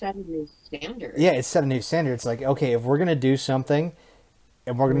it's set a new standard. yeah, it set a new standard. It's like, okay, if we're going to do something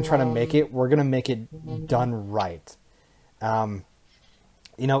and we're going to try to make it, we're going to make it done right.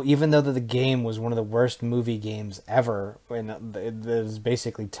 Even though the game was one of the worst movie games ever, and it was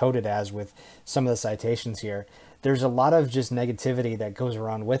basically touted as with some of the citations here, there's a lot of just negativity that goes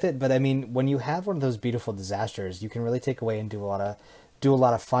around with it. But I mean, when you have one of those beautiful disasters, you can really take away and do a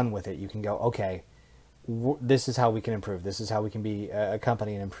lot of fun with it. You can go, okay, this is how we can improve. This is how we can be a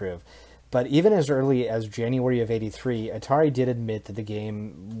company and improve. But even as early as January of '83, Atari did admit that the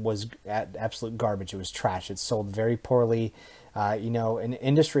game was absolute garbage. It was trash. It sold very poorly. An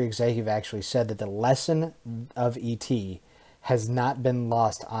industry executive actually said that the lesson of ET has not been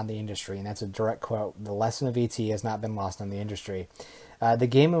lost on the industry, and that's a direct quote. The lesson of ET has not been lost on the industry. The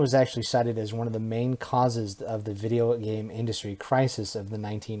game was actually cited as one of the main causes of the video game industry crisis of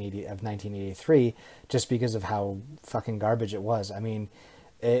 1983, just because of how fucking garbage it was. I mean,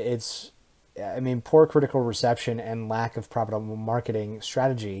 poor critical reception and lack of proper marketing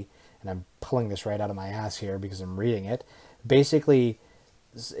strategy, and I'm pulling this right out of my ass here because I'm reading it. Basically,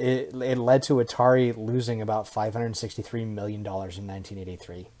 it led to Atari losing about $563 million in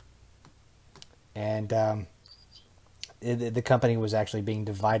 1983. And the company was actually being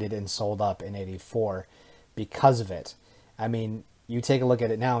divided and sold up in '84 because of it. I mean, you take a look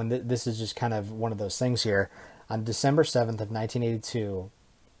at it now, and this is just kind of one of those things here. On December 7th of 1982,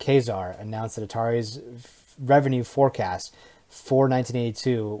 Kazar announced that Atari's revenue forecast for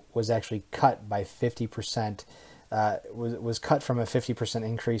 1982 was actually cut by 50%. Was cut from a 50%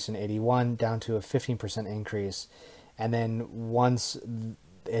 increase in '81 down to a 15% increase. And then once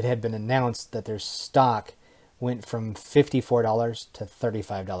it had been announced that their stock went from $54 to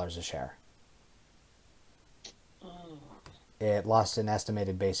 $35 a share. Oh, It lost an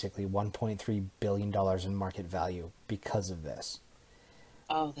estimated basically $1.3 billion in market value because of this.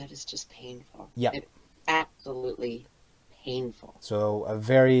 oh, that is just painful. Yep. It absolutely painful. So a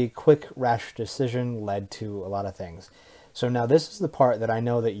very quick, rash decision led to a lot of things. So now this is the part that I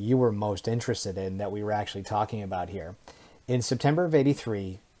know that you were most interested in, that we were actually talking about here. In September of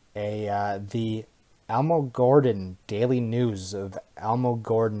 '83, the Alamogordo Daily News of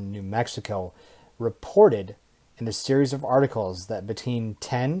Alamogordo, New Mexico, reported in a series of articles that between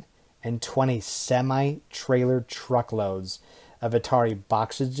 10 and 20 semi-trailer truckloads of Atari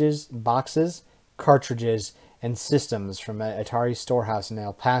boxes, cartridges, and systems from Atari storehouse in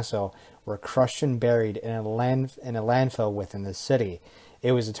El Paso were crushed and buried in a landfill within the city.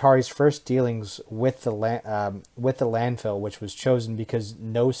 It was Atari's first dealings with the landfill, which was chosen because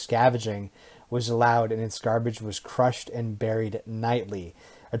no scavenging was allowed and its garbage was crushed and buried nightly.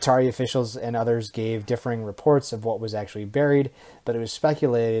 Atari officials and others gave differing reports of what was actually buried, but it was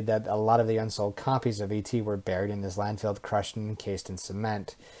speculated that a lot of the unsold copies of ET were buried in this landfill, crushed and encased in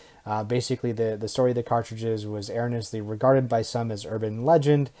cement. Basically, the story of the cartridges was erroneously regarded by some as urban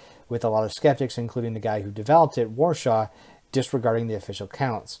legend, with a lot of skeptics, including the guy who developed it, Warshaw, disregarding the official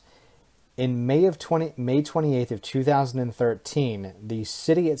counts. In May 28th of 2013, the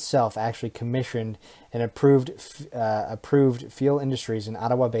city itself actually commissioned an approved Field Industries, an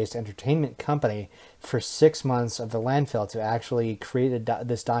Ottawa-based entertainment company, for 6 months of the landfill to actually create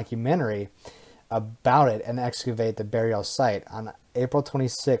this documentary about it and excavate the burial site. On April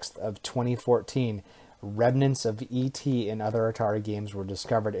 26th of 2014, remnants of E.T. and other Atari games were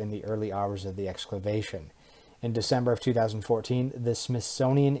discovered in the early hours of the excavation. In December of 2014, the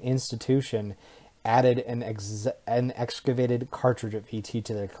Smithsonian Institution added an excavated cartridge of E.T.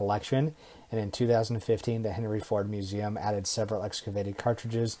 to their collection, and in 2015, the Henry Ford Museum added several excavated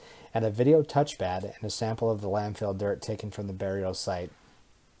cartridges and a video touchpad and a sample of the landfill dirt taken from the burial site,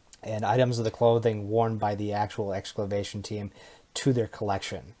 and items of the clothing worn by the actual excavation team to their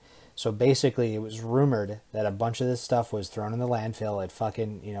collection. So basically, it was rumored that a bunch of this stuff was thrown in the landfill. It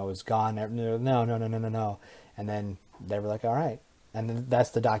fucking, was gone. No. And then they were like, all right. And then that's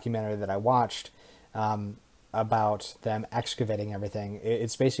the documentary that I watched about them excavating everything.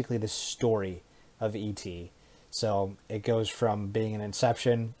 It's basically the story of E.T. So it goes from being an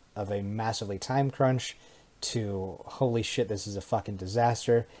inception of a massively time crunch to, holy shit, this is a fucking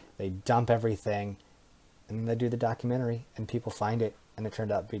disaster. They dump everything, and then they do the documentary, and people find it, and it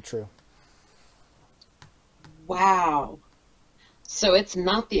turned out to be true. Wow. So it's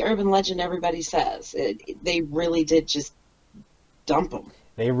not the urban legend everybody says. They really did just dump them.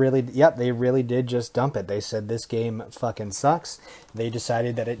 They really did just dump it. They said this game fucking sucks. They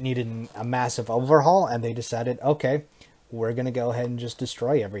decided that it needed a massive overhaul, and they decided, okay, we're gonna go ahead and just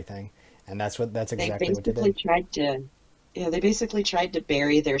destroy everything. And that's exactly what they did. They basically tried to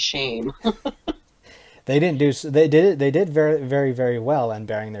bury their shame. They did very, very, very well on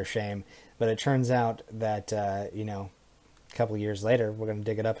burying their shame, but it turns out that a couple of years later, we're going to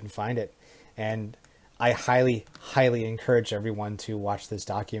dig it up and find it. And I highly, highly encourage everyone to watch this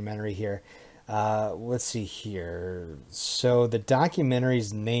documentary here. Let's see here. So the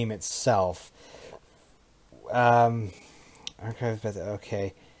documentary's name itself, okay.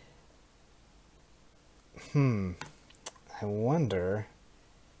 I wonder.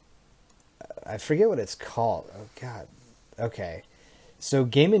 I forget what it's called. Oh God. Okay. So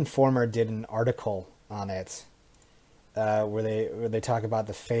Game Informer did an article on it, where they talk about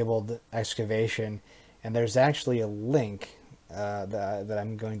the fabled excavation, and there's actually a link that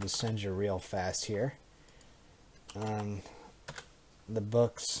I'm going to send you real fast here on the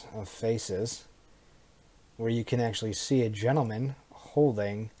Books of Faces, where you can actually see a gentleman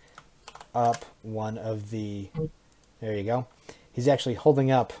holding up one of the. There you go. He's actually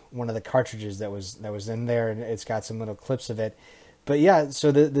holding up one of the cartridges that was in there, and it's got some little clips of it. But yeah,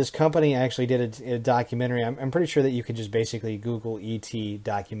 so this company actually did a documentary. I'm pretty sure that you could just basically Google E.T.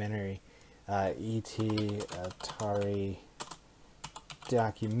 documentary, E.T. Atari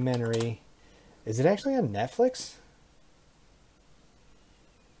documentary. Is it actually on Netflix?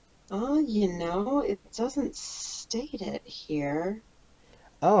 It doesn't state it here.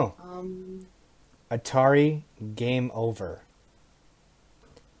 Oh. Atari Game Over.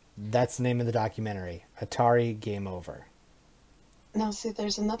 That's the name of the documentary. Atari Game Over. Now, see,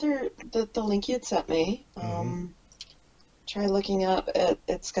 there's another, the link you had sent me. Try looking up.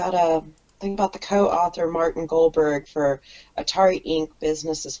 It's got a thing about the co-author Martin Goldberg for Atari Inc.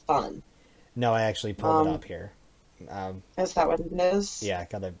 Business is Fun. No, I actually pulled it up here. Is that what it is? Yeah,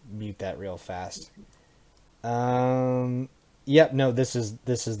 gotta mute that real fast. Yep, no, this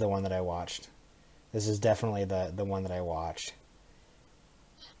is the one that I watched. This is definitely the one that I watched.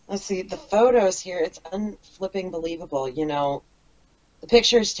 Let's see, the photos here, it's unflipping believable. The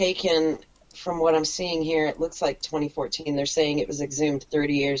picture's taken, from what I'm seeing here, it looks like 2014. They're saying it was exhumed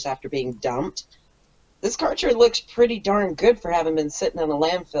 30 years after being dumped. This cartridge looks pretty darn good for having been sitting in a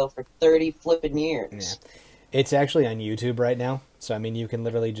landfill for 30 flipping years. Yeah. It's actually on YouTube right now. So, I mean, you can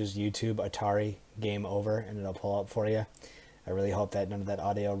literally just YouTube Atari Game Over, and it'll pull up for you. I really hope that none of that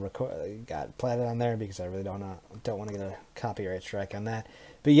audio got planted on there, because I really don't want to get a copyright strike on that.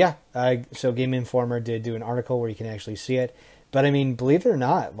 But yeah, so Game Informer did do an article where you can actually see it. But I mean, believe it or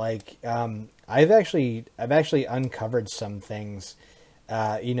not, like I've actually uncovered some things,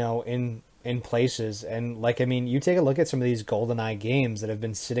 in places, and like, I mean, you take a look at some of these GoldenEye games that have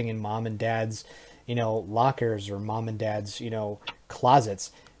been sitting in mom and dad's, lockers, or mom and dad's,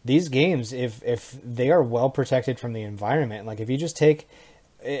 closets. These games, if they are well protected from the environment, like if you just take,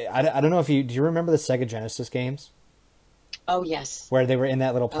 I don't know if do you remember the Sega Genesis games? Oh yes. Where they were in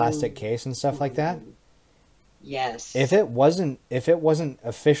that little plastic case and stuff like that? Yes. If it wasn't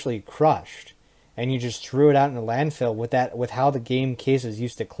officially crushed, and you just threw it out in a landfill with how the game cases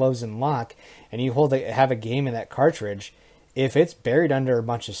used to close and lock, and you have a game in that cartridge, if it's buried under a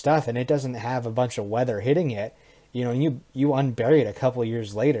bunch of stuff and it doesn't have a bunch of weather hitting it, you unbury it a couple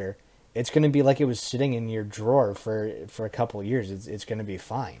years later, it's going to be like it was sitting in your drawer for a couple of years. It's going to be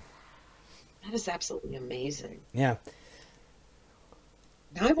fine. That is absolutely amazing. Yeah.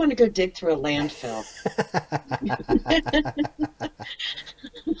 Now I want to go dig through a landfill.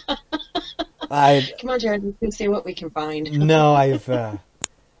 I Come on, Jared, let's go see what we can find. no, I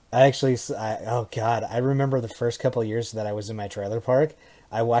actually, oh God, I remember the first couple of years that I was in my trailer park.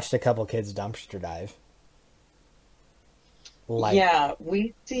 I watched a couple kids dumpster dive. Like, Yeah,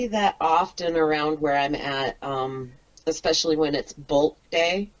 we see that often around where I'm at, especially when it's bulk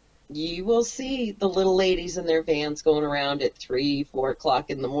day. You will see the little ladies in their vans going around at 3, 4 o'clock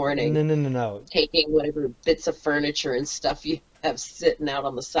in the morning, no, no, no, no. taking whatever bits of furniture and stuff you have sitting out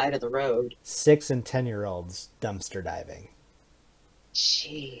on the side of the road. 6 and 10-year-olds dumpster diving.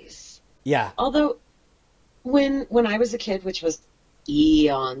 Jeez. Yeah. Although when I was a kid, which was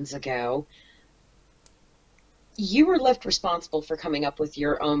eons ago, you were left responsible for coming up with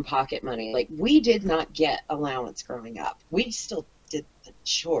your own pocket money. Like, we did not get allowance growing up. We still did the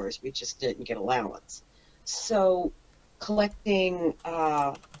chores, we just didn't get allowance. So collecting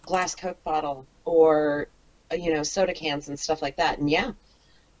glass Coke bottle or soda cans and stuff like that. And yeah,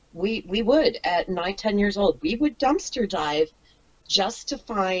 we would at 9, 10 years old, we would dumpster dive just to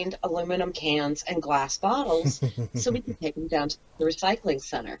find aluminum cans and glass bottles so we could take them down to the recycling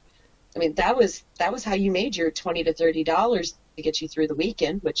center. I mean, that was how you made your $20 to $30 to get you through the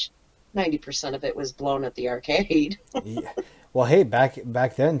weekend, which 90% of it was blown at the arcade. Yeah. Well, hey, back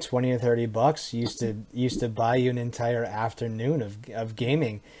then, 20 or $30 used to buy you an entire afternoon of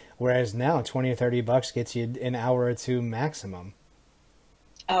gaming, whereas now 20 or $30 gets you an hour or two maximum.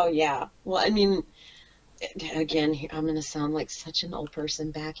 Oh yeah. Well, I mean, again, I'm going to sound like such an old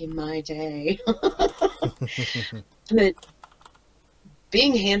person back in my day. But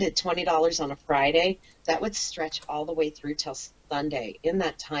being handed $20 on a Friday, that would stretch all the way through till Sunday. In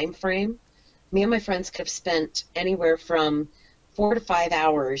that time frame, me and my friends could have spent anywhere from 4 to 5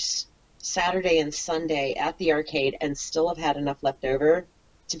 hours Saturday and Sunday at the arcade and still have had enough left over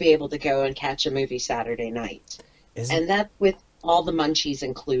to be able to go and catch a movie Saturday night. Isn't And that with all the munchies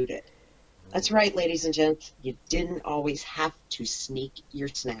included. That's right, ladies and gents. You didn't always have to sneak your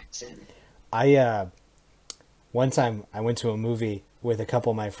snacks in. I one time I went to a movie with a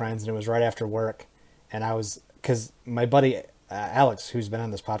couple of my friends, and it was right after work, and because my buddy Alex, who's been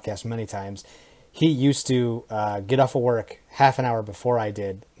on this podcast many times, he used to get off of work half an hour before I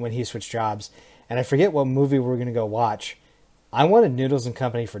did when he switched jobs, and I forget what movie we were going to go watch. I wanted Noodles and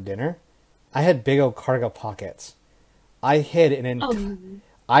Company for dinner. I had big old cargo pockets. I hid Oh,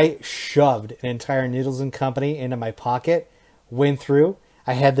 I shoved an entire Noodles and Company into my pocket, went through.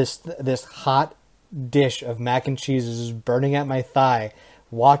 I had this hot dish of mac and cheese just burning at my thigh.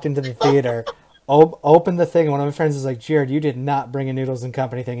 Walked into the theater, opened the thing. And one of my friends is like, "Jared, you did not bring a Noodles and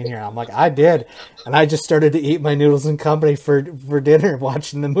Company thing in here." And I'm like, "I did," and I just started to eat my Noodles and Company for dinner,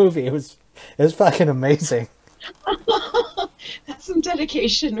 watching the movie. It was fucking amazing. that's some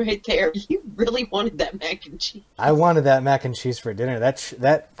dedication right there. You really wanted that mac and cheese. I wanted that mac and cheese for dinner.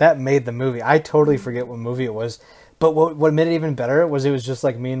 That made the movie. I totally forget what movie it was. But what made it even better was it was just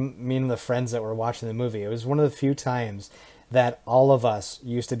like me and the friends that were watching the movie. It was one of the few times that all of us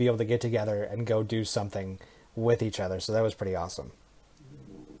used to be able to get together and go do something with each other. So that was pretty awesome.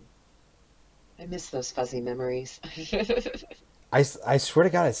 I miss those fuzzy memories. I swear to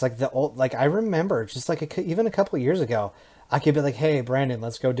God, it's like the old, like I remember just like even a couple of years ago, I could be like, "Hey, Brandon,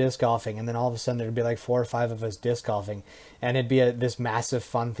 let's go disc golfing," and then all of a sudden there'd be like 4 or 5 of us disc golfing, and it'd be this massive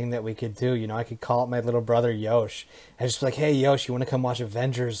fun thing that we could do. I could call up my little brother Yosh and just be like, "Hey, Yosh, you want to come watch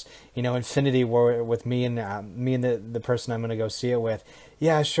Avengers, Infinity War with me and the person I'm gonna go see it with?"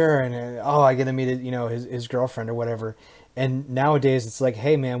 "Yeah, sure." And oh, I get to meet his girlfriend or whatever. And nowadays it's like,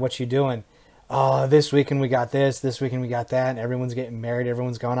 "Hey, man, what you doing?" "Oh, this weekend we got this weekend we got that," and everyone's getting married,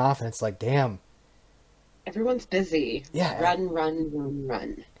 everyone's gone off, and it's like, damn. Everyone's busy. Yeah. Run, run, run,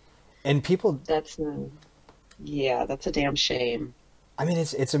 run. And people, Yeah, that's a damn shame. I mean,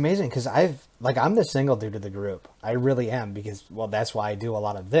 it's amazing because I'm the single dude of the group. I really am because, well, that's why I do a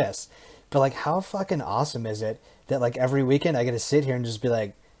lot of this. But like, how fucking awesome is it that like every weekend I get to sit here and just be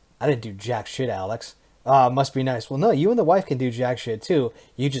like, "I didn't do jack shit, Alex. Oh, it must be nice." Well, no, you and the wife can do jack shit too.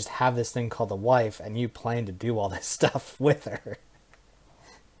 You just have this thing called the wife, and you plan to do all this stuff with her.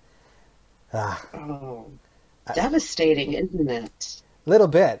 Ah, Oh, devastating, isn't it? little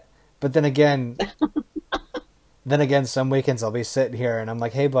bit, but then again, some weekends I'll be sitting here and I'm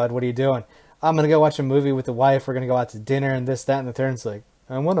like, "Hey, bud, what are you doing?" "I'm gonna go watch a movie with the wife. We're gonna go out to dinner and this, that, and the third." And it's like,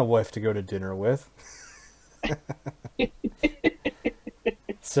 I want a wife to go to dinner with.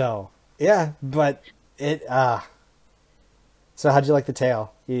 So, yeah, but it, so how'd you like the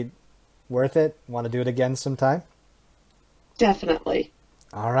tale? You worth it? Want to do it again sometime? Definitely.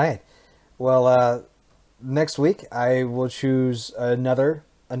 All right. Well, next week I will choose another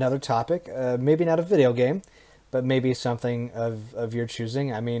topic. Maybe not a video game, but maybe something of your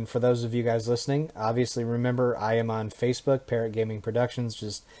choosing. I mean, for those of you guys listening, obviously remember I am on Facebook, Parrot Gaming Productions.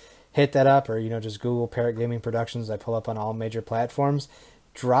 Just hit that up, or just Google Parrot Gaming Productions. I pull up on all major platforms.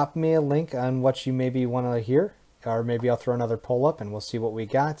 Drop me a link on what you maybe want to hear, or maybe I'll throw another poll up and we'll see what we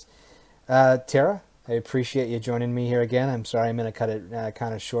got. Tara, I appreciate you joining me here again. I'm sorry I'm going to cut it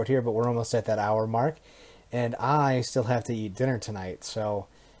kind of short here, but we're almost at that hour mark, and I still have to eat dinner tonight. So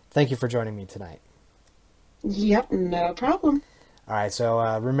thank you for joining me tonight. Yep, no problem. All right,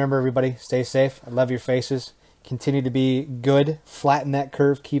 so remember, everybody, stay safe. I love your faces. Continue to be good. Flatten that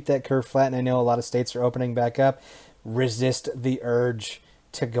curve. Keep that curve flat. And I know a lot of states are opening back up. Resist the urge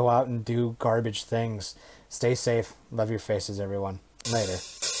to go out and do garbage things. Stay safe. Love your faces, everyone. Later.